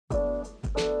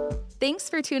Thanks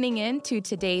for tuning in to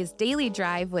today's Daily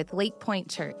Drive with Lake Point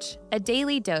Church, a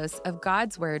daily dose of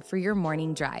God's Word for your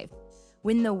morning drive.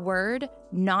 When the Word,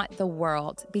 not the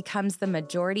world, becomes the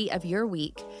majority of your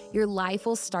week, your life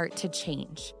will start to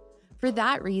change. For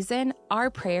that reason, our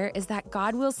prayer is that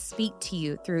God will speak to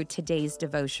you through today's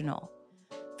devotional.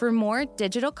 For more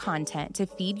digital content to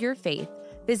feed your faith,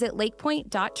 visit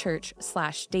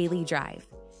lakepoint.church/dailydrive.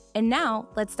 And now,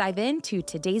 let's dive into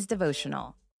today's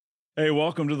devotional. Hey,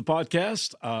 welcome to the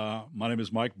podcast. My name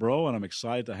is Mike Bro, and I'm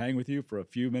excited to hang with you for a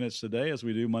few minutes today as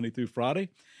we do Monday through Friday.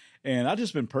 And I've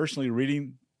just been personally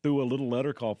reading through a little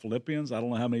letter called Philippians. I don't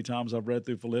know how many times I've read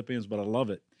through Philippians, but I love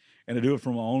it. And I do it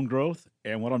from my own growth.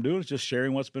 And what I'm doing is just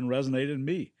sharing what's been resonating in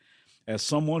me as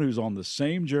someone who's on the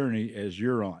same journey as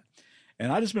you're on.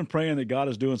 And I've just been praying that God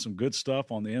is doing some good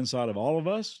stuff on the inside of all of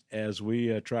us as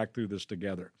we track through this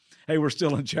together. Hey, we're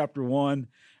still in chapter 1.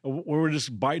 We're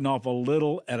just biting off a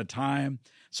little at a time.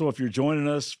 So if you're joining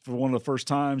us for one of the first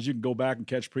times, you can go back and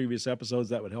catch previous episodes.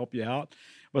 That would help you out.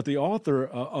 But the author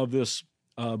of this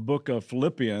book of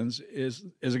Philippians is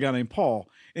a guy named Paul.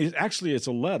 And it's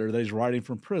a letter that he's writing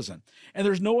from prison. And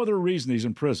there's no other reason he's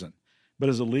in prison but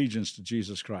his allegiance to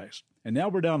Jesus Christ. And now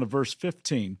we're down to verse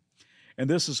 15. And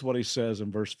this is what he says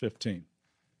in verse 15.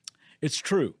 It's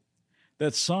true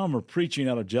that some are preaching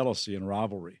out of jealousy and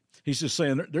rivalry. He's just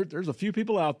saying there's a few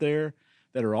people out there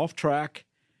that are off track,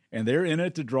 and they're in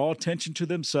it to draw attention to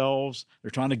themselves. They're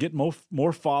trying to get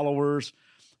more followers,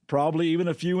 probably even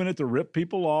a few in it to rip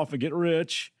people off and get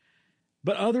rich.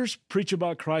 But others preach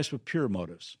about Christ with pure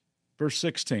motives. Verse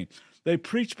 16, they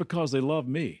preach because they love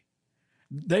me.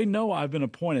 They know I've been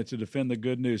appointed to defend the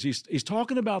good news. He's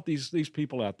talking about these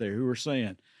people out there who are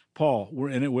saying, Paul, we're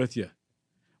in it with you.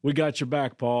 We got your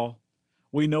back, Paul.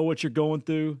 We know what you're going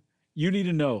through. You need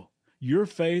to know your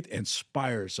faith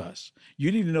inspires us.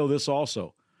 You need to know this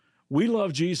also. We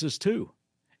love Jesus too,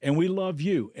 and we love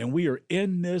you, and we are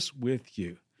in this with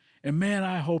you. And man,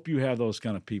 I hope you have those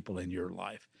kind of people in your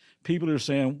life. People who are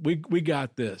saying, we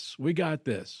got this. We got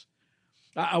this.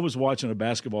 I was watching a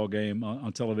basketball game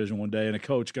on television one day, and a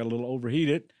coach got a little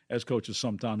overheated, as coaches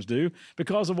sometimes do,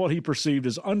 because of what he perceived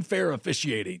as unfair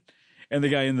officiating, and the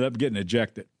guy ended up getting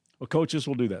ejected. Well, coaches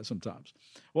will do that sometimes.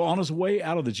 Well, on his way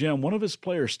out of the gym, one of his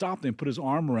players stopped him, put his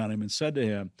arm around him, and said to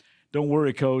him, "Don't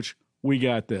worry, coach, we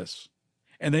got this."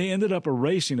 And they ended up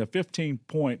erasing a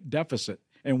 15-point deficit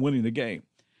and winning the game.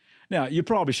 Now, you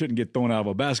probably shouldn't get thrown out of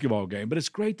a basketball game, but it's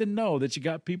great to know that you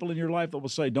got people in your life that will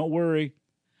say, "Don't worry,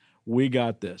 we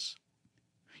got this."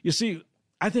 You see,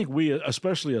 I think we,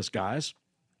 especially us guys,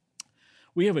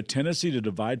 we have a tendency to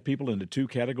divide people into two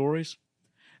categories: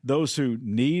 those who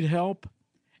need help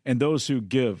and those who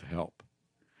give help.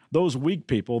 Those weak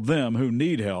people, them who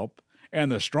need help,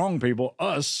 and the strong people,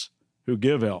 us, who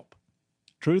give help.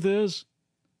 Truth is,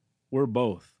 we're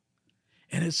both.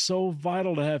 And it's so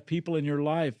vital to have people in your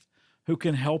life who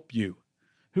can help you,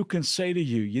 who can say to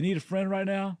you, you need a friend right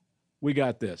now? We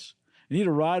got this. You need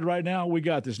a ride right now? We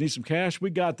got this. Need some cash?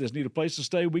 We got this. Need a place to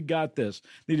stay? We got this.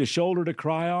 Need a shoulder to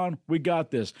cry on? We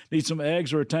got this. Need some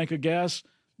eggs or a tank of gas?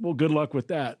 Well, good luck with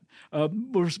that.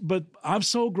 But I'm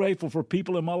so grateful for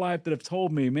people in my life that have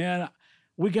told me, man,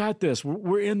 we got this.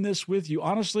 We're in this with you.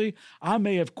 Honestly, I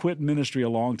may have quit ministry a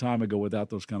long time ago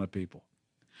without those kind of people.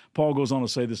 Paul goes on to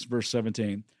say this in verse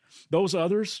 17. Those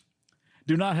others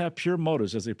do not have pure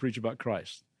motives as they preach about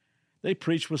Christ. They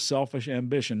preach with selfish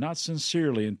ambition, not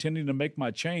sincerely, intending to make my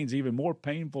chains even more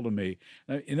painful to me.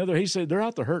 In other words, he said, they're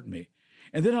out to hurt me.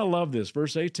 And then I love this.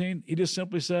 Verse 18, he just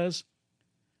simply says,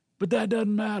 but that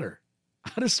doesn't matter.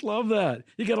 I just love that.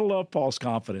 You got to love Paul's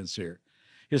confidence here.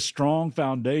 His strong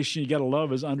foundation. You got to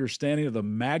love his understanding of the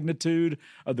magnitude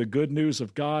of the good news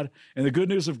of God. And the good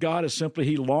news of God is simply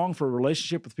he longed for a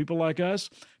relationship with people like us.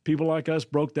 People like us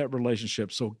broke that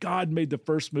relationship. So God made the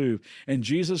first move. And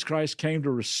Jesus Christ came to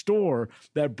restore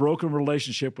that broken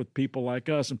relationship with people like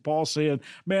us. And Paul's saying,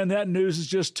 man, that news is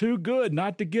just too good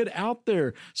not to get out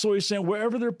there. So he's saying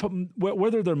whether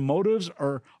their motives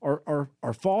are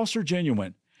false or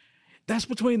genuine, that's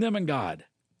between them and God.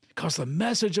 Because the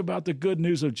message about the good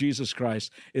news of Jesus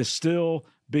Christ is still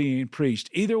being preached.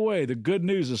 Either way, the good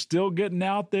news is still getting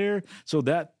out there, so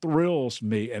that thrills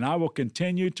me, and I will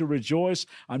continue to rejoice.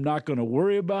 I'm not going to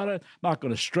worry about it. I'm not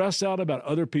going to stress out about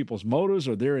other people's motives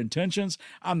or their intentions.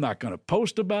 I'm not going to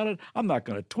post about it. I'm not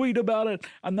going to tweet about it.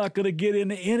 I'm not going to get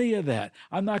into any of that.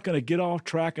 I'm not going to get off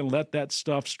track and let that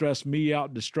stuff stress me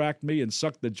out, distract me, and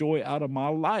suck the joy out of my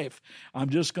life. I'm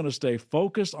just going to stay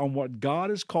focused on what God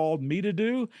has called me to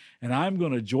do, and I'm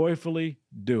going to joyfully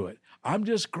do it. I'm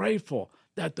just grateful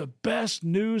that the best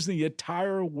news in the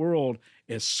entire world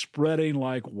is spreading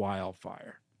like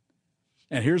wildfire.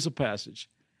 And here's a passage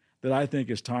that I think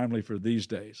is timely for these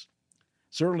days.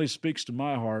 Certainly speaks to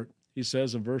my heart. He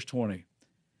says in verse 20,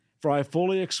 "For I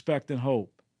fully expect and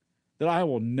hope that I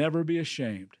will never be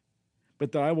ashamed,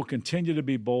 but that I will continue to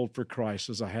be bold for Christ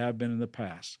as I have been in the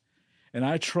past. And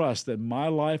I trust that my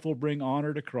life will bring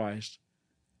honor to Christ,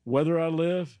 whether I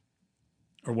live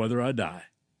or whether I die."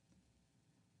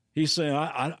 He's saying,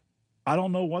 I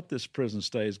don't know what this prison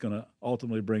stay is going to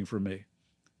ultimately bring for me.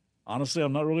 Honestly,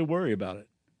 I'm not really worried about it.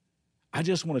 I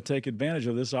just want to take advantage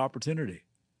of this opportunity.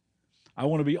 I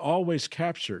want to be always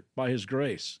captured by his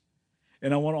grace.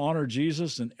 And I want to honor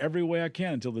Jesus in every way I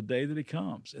can until the day that he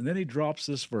comes. And then he drops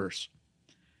this verse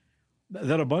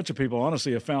that a bunch of people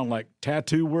honestly have found like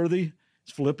tattoo worthy.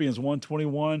 It's Philippians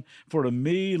 1:21. "For to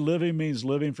me, living means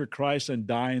living for Christ, and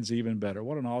dying's even better."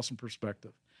 What an awesome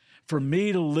perspective. For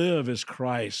me to live is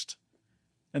Christ,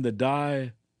 and to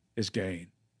die is gain.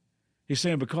 He's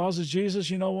saying, because of Jesus,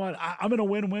 you know what? I'm in a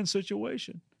win-win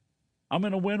situation. I'm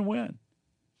in a win-win.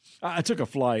 I took a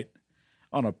flight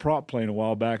on a prop plane a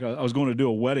while back. I was going to do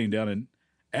a wedding down in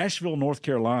Asheville, North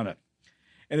Carolina.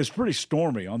 And it's pretty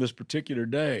stormy on this particular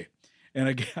day.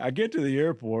 And I get to the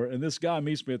airport, and this guy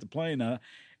meets me at the plane. And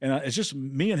it's just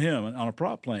me and him on a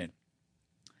prop plane.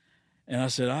 And I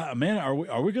said, "Man,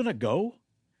 are we going to go?"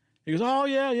 He goes, "Oh,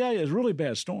 yeah, it's really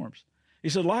bad storms." He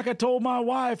said, "Like I told my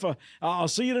wife, I'll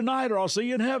see you tonight or I'll see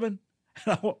you in heaven."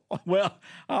 And I went, "Well,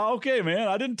 okay, man,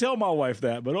 I didn't tell my wife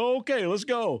that, but okay, let's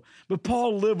go." But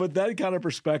Paul lived with that kind of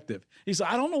perspective. He said,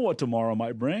 "I don't know what tomorrow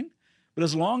might bring, but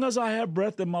as long as I have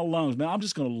breath in my lungs, man, I'm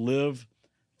just going to live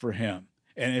for him.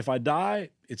 And if I die,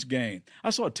 it's gain."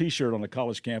 I saw a T-shirt on a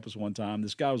college campus one time.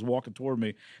 This guy was walking toward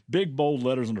me, big bold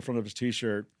letters on the front of his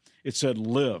T-shirt. It said,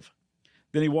 "Live."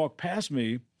 Then he walked past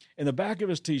me, and the back of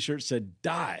his T-shirt said,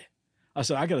 "Die." I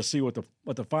said, I got to see what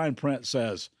the fine print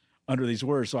says under these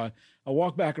words. So I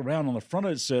walked back around. On the front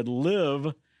of it said,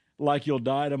 "Live like you'll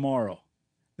die tomorrow."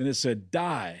 Then it said,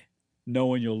 "Die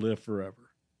knowing you'll live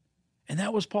forever." And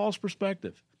that was Paul's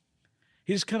perspective.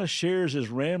 He just kind of shares his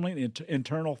rambling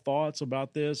internal thoughts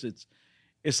about this.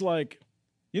 It's like,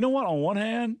 you know what, on one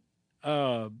hand,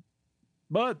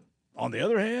 but on the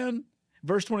other hand,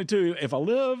 verse 22, "If I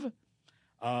live,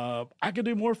 I can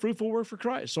do more fruitful work for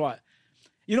Christ." So I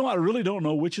really don't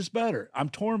know which is better. I'm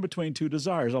torn between two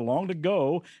desires. I long to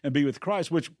go and be with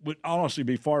Christ, which would honestly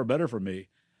be far better for me.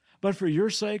 But for your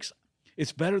sakes,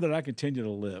 it's better that I continue to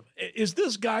live. Is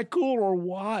this guy cool or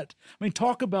what? I mean,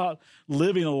 talk about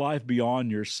living a life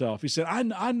beyond yourself. He said,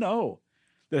 I know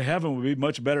that heaven would be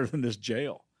much better than this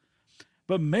jail.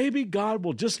 But maybe God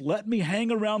will just let me hang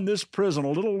around this prison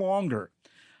a little longer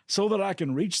so that I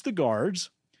can reach the guards,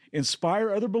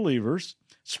 inspire other believers,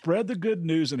 spread the good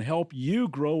news, and help you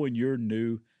grow in your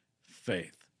new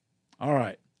faith. All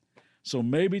right. So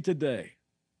maybe today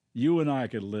you and I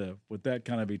could live with that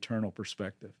kind of eternal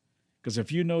perspective. Because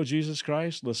if you know Jesus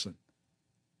Christ, listen,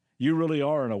 you really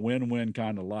are in a win-win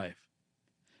kind of life.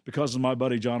 Because as my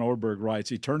buddy John Ortberg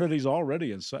writes, eternity's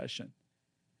already in session.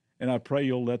 And I pray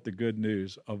you'll let the good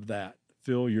news of that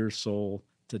fill your soul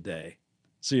today.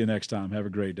 See you next time. Have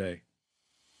a great day.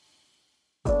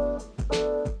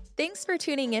 Thanks for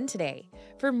tuning in today.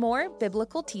 For more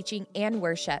biblical teaching and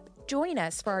worship, join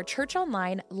us for our Church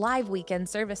Online live weekend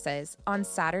services on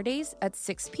Saturdays at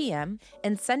 6 p.m.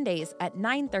 and Sundays at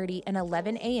 9:30 and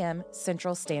 11 a.m.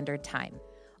 Central Standard Time.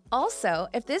 Also,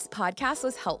 if this podcast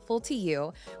was helpful to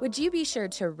you, would you be sure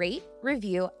to rate,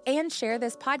 review, and share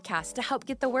this podcast to help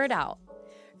get the word out?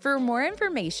 For more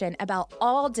information about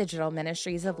all digital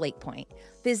ministries of Lake Point,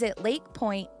 visit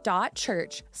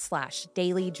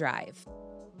lakepoint.church/dailydrive.